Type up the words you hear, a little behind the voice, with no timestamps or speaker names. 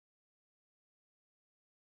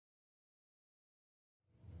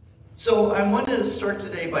So I wanted to start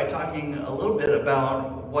today by talking a little bit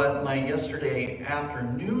about what my yesterday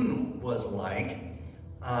afternoon was like.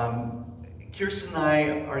 Kirsten and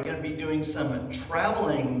I are going to be doing some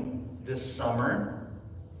traveling this summer.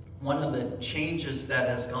 One of the changes that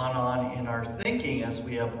has gone on in our thinking as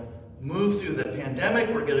we have moved through the pandemic,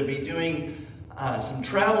 we're going to be doing some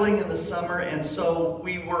traveling in the summer, and so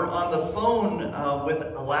we were on the phone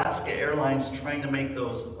with Alaska Airlines trying to make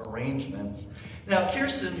those arrangements. Now,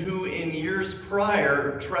 Kirsten, who in years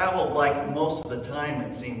prior traveled like most of the time,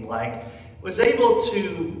 it seemed like, was able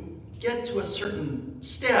to get to a certain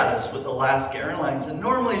status with Alaska Airlines, and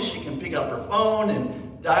normally she can pick up her phone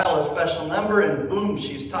and dial a special number, and boom,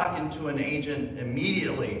 she's talking to an agent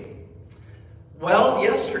immediately. Well,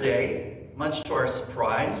 yesterday, much to our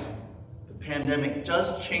surprise, the pandemic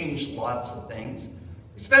does change lots of things.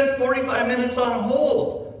 We spent 45 minutes on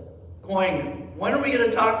hold, going, when are we going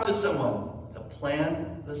to talk to someone to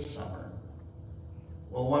plan the summer?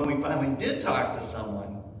 Well, when we finally did talk to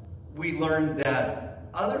someone, we learned that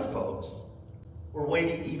other folks were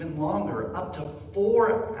waiting even longer, up to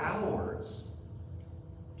 4 hours,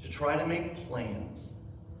 to try to make plans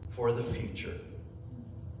for the future.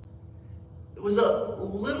 It was a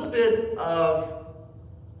little bit of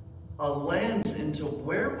a lens into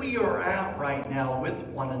where we are at right now with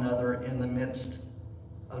one another in the midst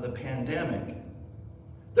of the pandemic.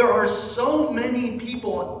 There are so many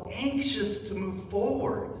people anxious to move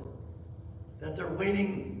forward that they're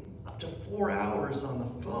waiting up to 4 hours on the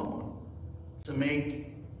phone to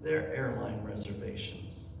make their airline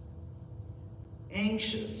reservations.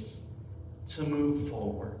 Anxious to move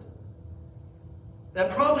forward.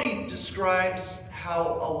 That probably describes how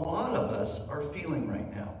a lot of us are feeling right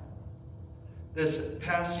now. This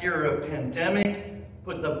past year of pandemic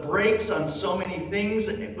put the brakes on so many things.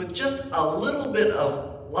 With just a little bit of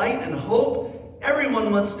light and hope,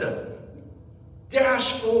 everyone wants to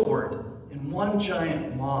dash forward in one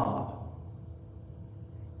giant mob.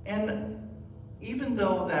 And even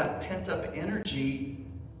though that pent-up energy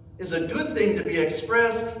is a good thing to be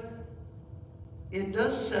expressed, it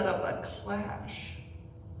does set up a clash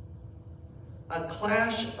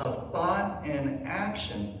of thought and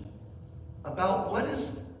action about what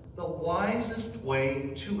is the wisest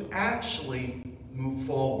way to actually move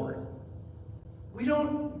forward. We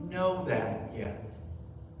don't know that yet.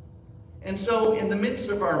 And so in the midst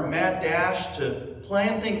of our mad dash to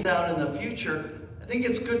plan things out in the future, I think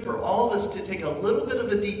it's good for all of us to take a little bit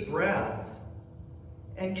of a deep breath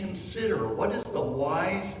and consider what is the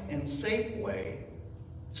wise and safe way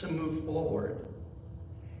to move forward.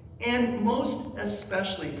 And most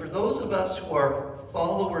especially for those of us who are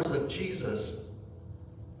followers of Jesus,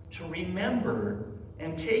 to remember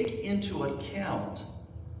and take into account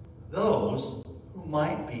those who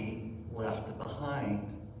might be left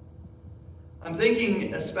behind. I'm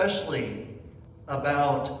thinking especially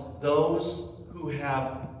about those who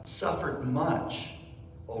have suffered much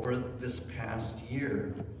over this past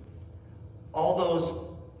year. All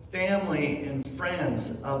those family and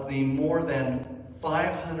friends of the more than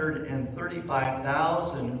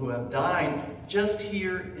 535,000 who have died just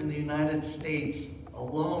here in the United States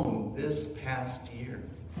alone this past year.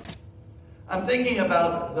 I'm thinking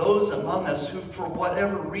about those among us who, for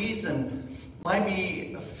whatever reason, might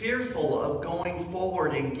be fearful of going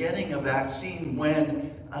forward and getting a vaccine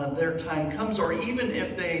when their time comes, or even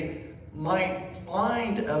if they might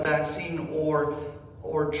find a vaccine or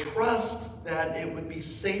trust that it would be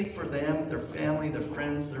safe for them, their family, their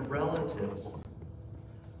friends, their relatives.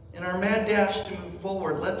 In our mad dash to move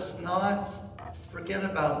forward, let's not forget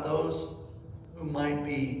about those who might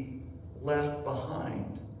be left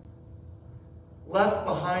behind. Left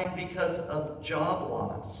behind because of job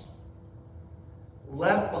loss.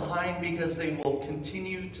 Left behind because they will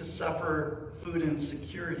continue to suffer food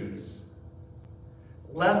insecurities.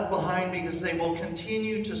 Left behind because they will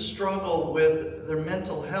continue to struggle with their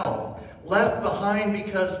mental health. Left behind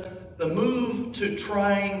because the move to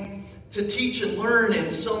trying to teach and learn in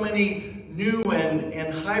so many new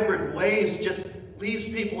and hybrid ways just leaves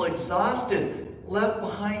people exhausted. Left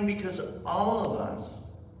behind because all of us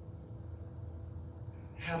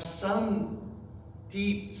have some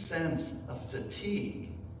deep sense of fatigue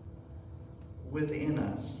within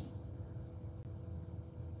us.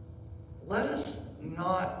 Let us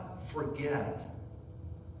not forget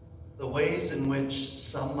the ways in which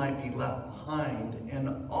some might be left behind,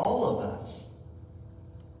 and all of us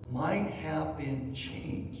might have been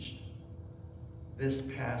changed this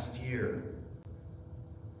past year.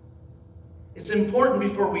 It's important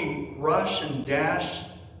before we rush and dash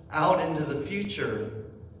out into the future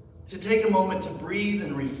to take a moment to breathe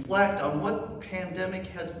and reflect on what the pandemic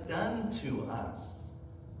has done to us.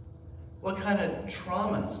 What kind of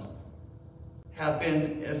traumas have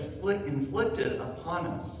been inflicted upon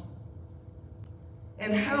us?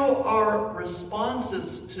 And how our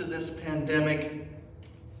responses to this pandemic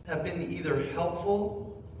have been either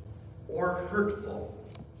helpful or hurtful,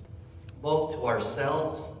 both to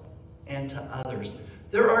ourselves and to others.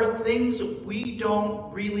 There are things that we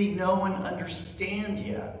don't really know and understand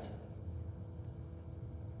yet.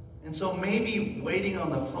 And so maybe waiting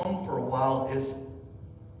on the phone for a while is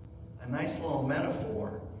a nice little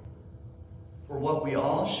metaphor for what we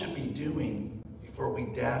all should be doing before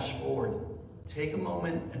we dash forward. Take a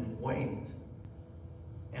moment and wait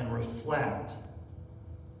and reflect.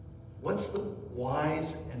 What's the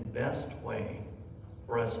wise and best way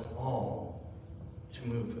for us all to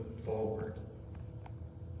move forward?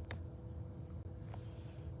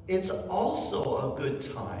 It's also a good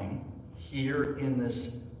time here in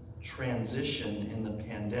this transition in the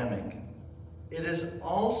pandemic. It is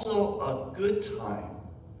also a good time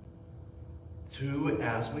to,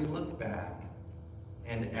 as we look back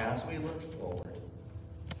and as we look forward,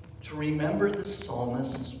 to remember the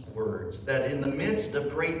psalmist's words that in the midst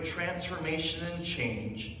of great transformation and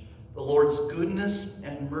change, the Lord's goodness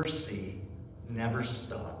and mercy never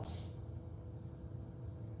stops.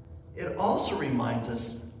 It also reminds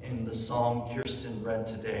us in the psalm Kirsten read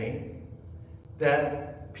today that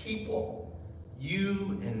people,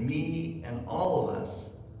 you and me and all of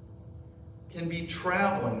us, can be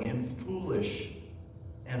traveling in foolish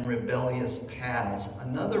and rebellious paths.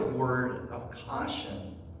 Another word of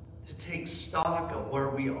caution to take stock of where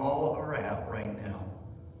we all are at right now.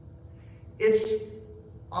 It's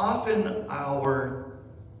often our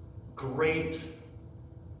great,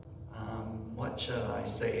 what should I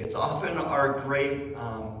say? It's often our great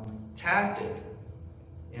tactic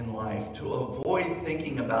in life to avoid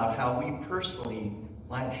thinking about how we personally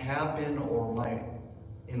might have been or might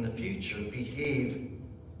in the future behave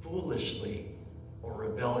foolishly or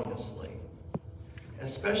rebelliously,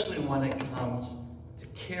 especially when it comes to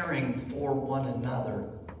caring for one another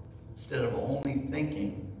instead of only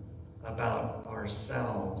thinking about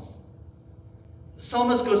ourselves. The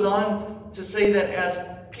psalmist goes on to say that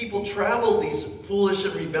as people travel these foolish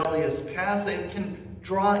and rebellious paths, they can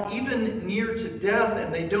draw even near to death,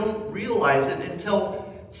 and they don't realize it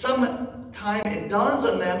until sometime it dawns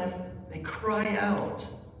on them. They cry out.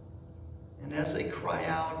 And as they cry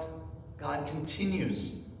out, God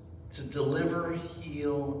continues to deliver,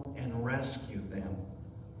 heal, and rescue them,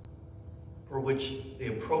 for which the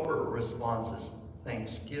appropriate response is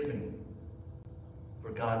thanksgiving for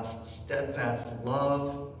God's steadfast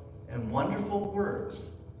love and wonderful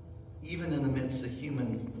works, even in the midst of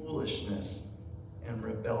human foolishness and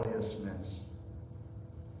rebelliousness.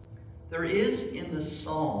 There is in the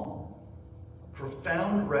psalm a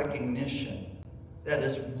profound recognition that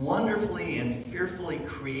as wonderfully and fearfully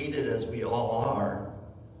created as we all are,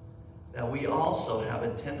 that we also have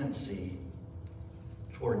a tendency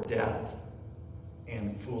toward death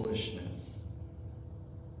and foolishness.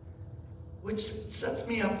 Which sets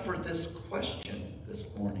me up for this question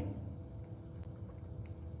this morning.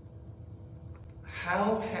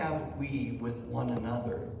 How have we with one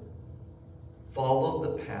another followed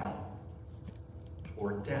the path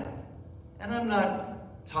toward death? And I'm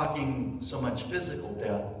not talking so much physical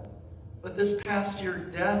death, but this past year,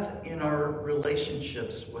 death in our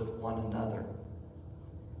relationships with one another.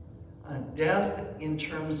 Death in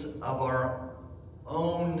terms of our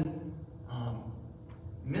own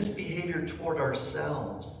misbehavior toward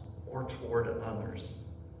ourselves or toward others.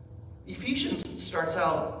 Ephesians starts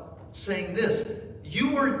out saying this: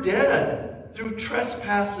 you were dead through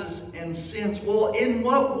trespasses and sins. Well, in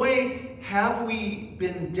what way have we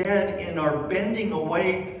been dead in our bending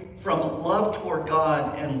away from love toward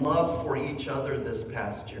God and love for each other this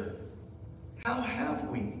past year? How have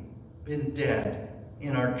we been dead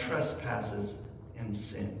in our trespasses and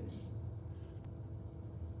sins?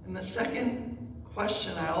 And the second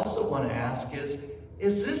question I also want to ask is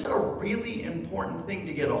this a really important thing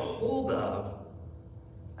to get a hold of?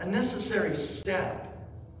 A necessary step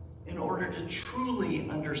in order to truly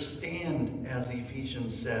understand, as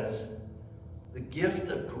Ephesians says, the gift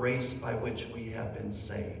of grace by which we have been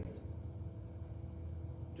saved?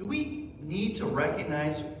 Do we need to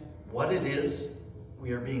recognize what it is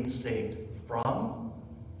we are being saved from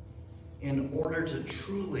in order to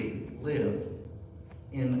truly live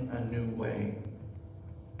in a new way?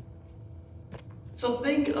 So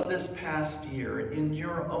think of this past year in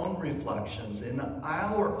your own reflections, in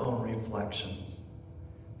our own reflections.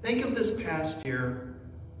 Think of this past year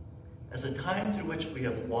as a time through which we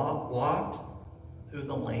have walked through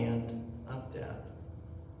the land of death.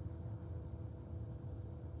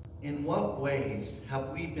 In what ways have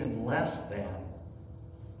we been less than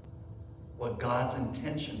what God's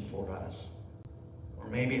intention for us, or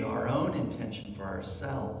maybe our own intention for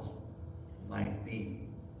ourselves, might be?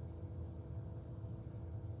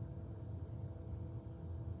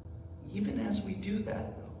 Even as we do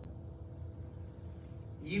that, though,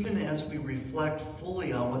 even as we reflect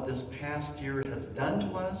fully on what this past year has done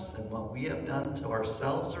to us and what we have done to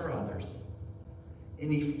ourselves or others,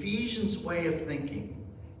 in Ephesians' way of thinking,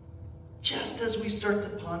 just as we start to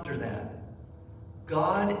ponder that,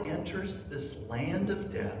 God enters this land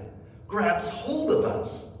of death, grabs hold of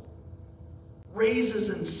us, raises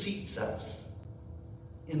and seats us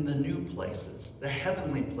in the new places, the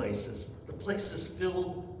heavenly places, the places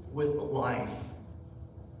filled with life.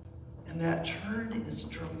 And that turn is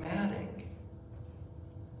dramatic.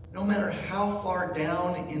 No matter how far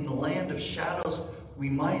down in the land of shadows we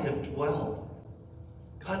might have dwelled,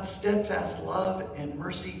 God's steadfast love and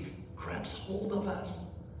mercy grabs hold of us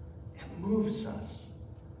and moves us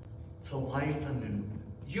to life anew.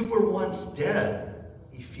 You were once dead,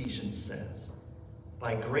 Ephesians says.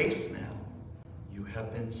 By grace now, you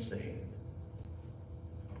have been saved.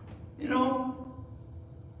 You know,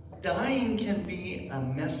 dying can be a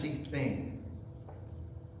messy thing.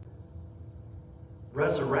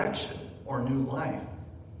 Resurrection or new life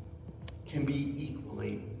can be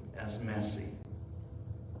equally as messy.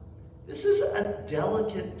 This is a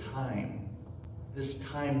delicate time, this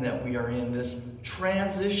time that we are in, this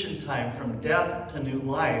transition time from death to new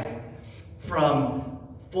life, from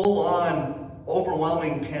full-on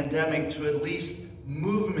overwhelming pandemic to at least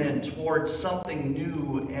movement towards something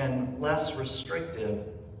new and less restrictive.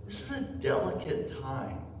 This is a delicate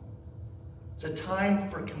time. It's a time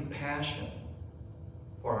for compassion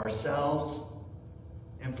for ourselves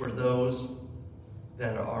and for those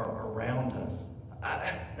that are around us.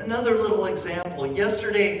 Another little example.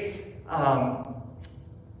 Yesterday,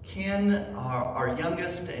 Ken, our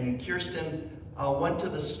youngest, and Kirsten went to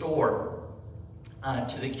the store,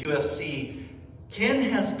 to the QFC. Ken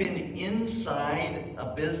has been inside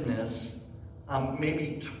a business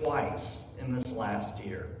maybe twice in this last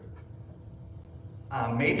year.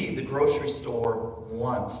 Maybe the grocery store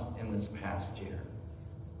once in this past year.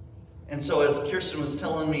 And so as Kirsten was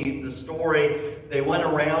telling me the story, they went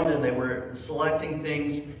around and they were selecting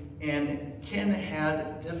things, and Ken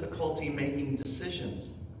had difficulty making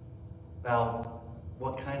decisions about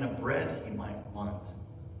what kind of bread he might want.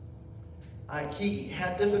 He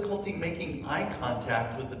had difficulty making eye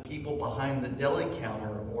contact with the people behind the deli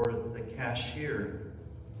counter or the cashier.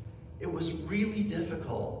 It was really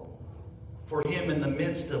difficult for him in the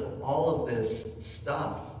midst of all of this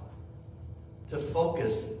stuff to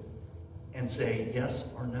focus and say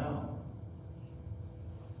yes or no.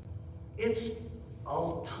 It's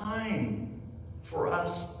a time for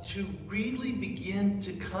us to really begin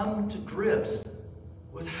to come to grips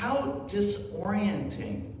with how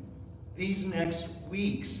disorienting these next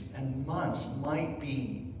weeks and months might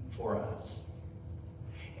be for us.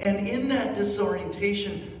 And in that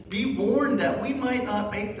disorientation, be warned that we might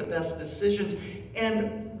not make the best decisions.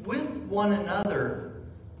 And with one another,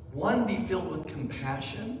 one, be filled with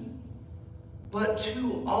compassion, but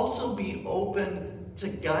two, also be open to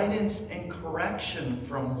guidance and correction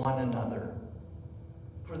from one another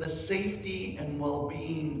for the safety and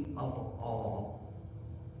well-being of all.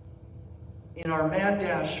 In our mad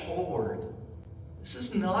dash forward, this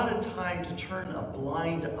is not a time to turn a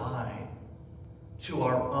blind eye to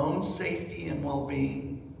our own safety and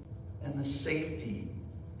well-being and the safety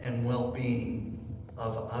and well-being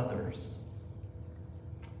of others.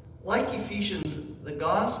 Like Ephesians, the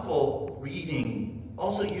gospel reading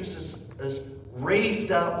also uses this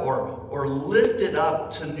raised up or lifted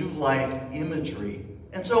up to new life imagery.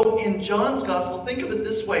 And so in John's gospel, think of it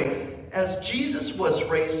this way: as Jesus was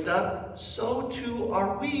raised up, so too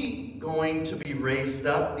are we going to be raised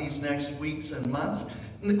up these next weeks and months.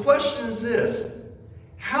 And the question is this: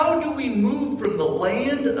 how do we move from the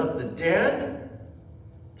land of the dead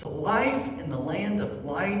to life in the land of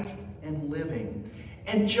light and living?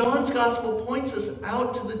 And John's gospel points us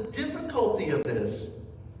out to the difficulty of this,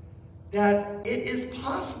 that it is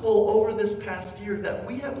possible over this past year that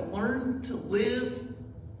we have learned to live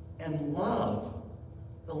and love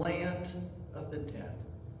the land of the dead.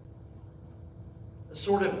 A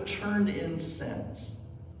sort of turned-in sense,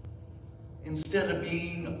 instead of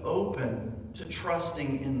being open to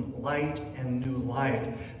trusting in light and new life,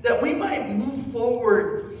 that we might move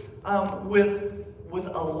forward with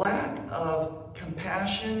a lack of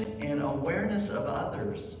compassion and awareness of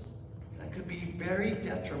others, that could be very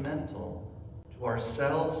detrimental to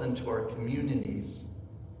ourselves and to our communities.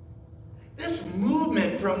 This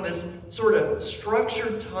movement from this sort of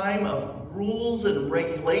structured time of rules and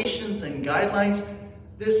regulations and guidelines,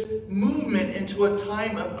 this movement into a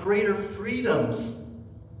time of greater freedoms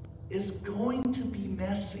is going to be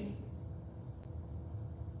messy.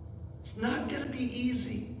 It's not going to be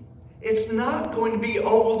easy. It's not going to be,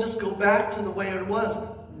 oh, we'll just go back to the way it was.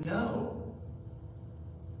 No.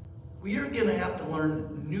 We are going to have to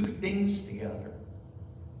learn new things together.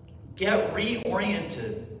 Get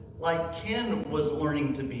reoriented like Ken was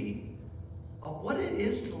learning to be, of what it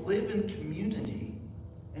is to live in community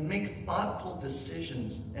and make thoughtful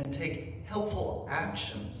decisions and take helpful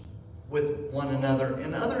actions with one another. On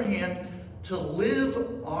the other hand, to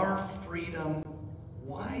live our freedom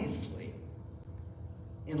wisely,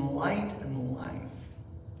 in light and life,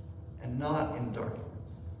 and not in darkness.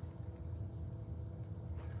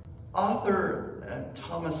 Author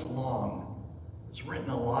Thomas Long has written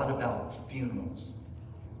a lot about funerals.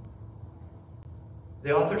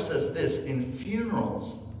 The author says this: in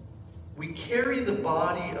funerals, we carry the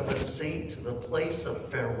body of a saint to the place of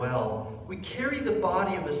farewell. We carry the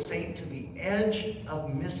body of a saint to the edge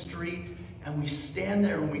of mystery, and we stand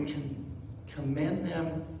there and we can commend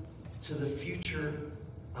them to the future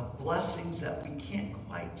of blessings that we can't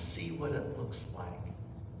quite see what it looks like.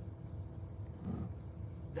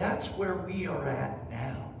 That's where we are at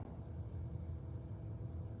now.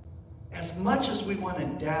 As much as we want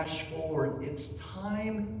to dash forward, it's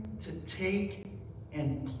time to take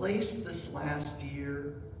and place this last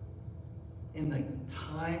year in the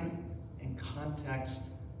time and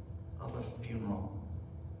context of a funeral.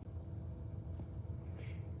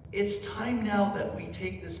 It's time now that we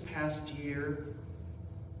take this past year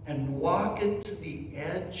and walk it to the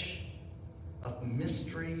edge of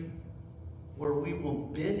mystery, where we will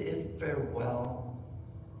bid it farewell,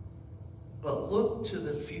 but look to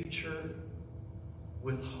the future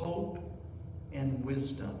with hope and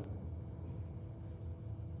wisdom.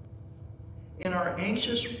 In our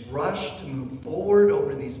anxious rush to move forward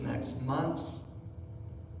over these next months,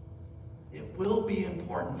 it will be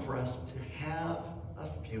important for us to have a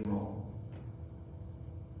funeral,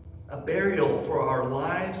 a burial for our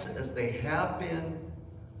lives as they have been,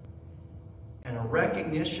 and a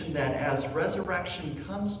recognition that as resurrection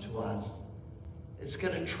comes to us, it's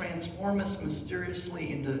going to transform us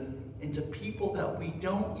mysteriously into people that we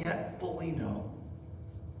don't yet fully know.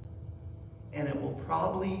 And it will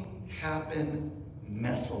probably happen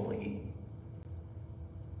messily.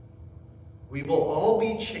 We will all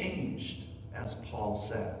be changed, as Paul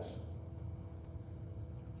says.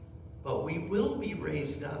 But we will be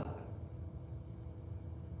raised up.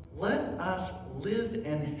 Let us live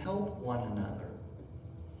and help one another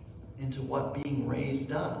into what being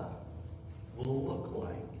raised up will look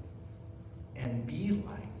like and be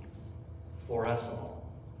like for us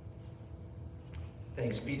all.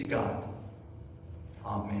 Thanks be to God.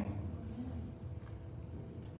 Amen.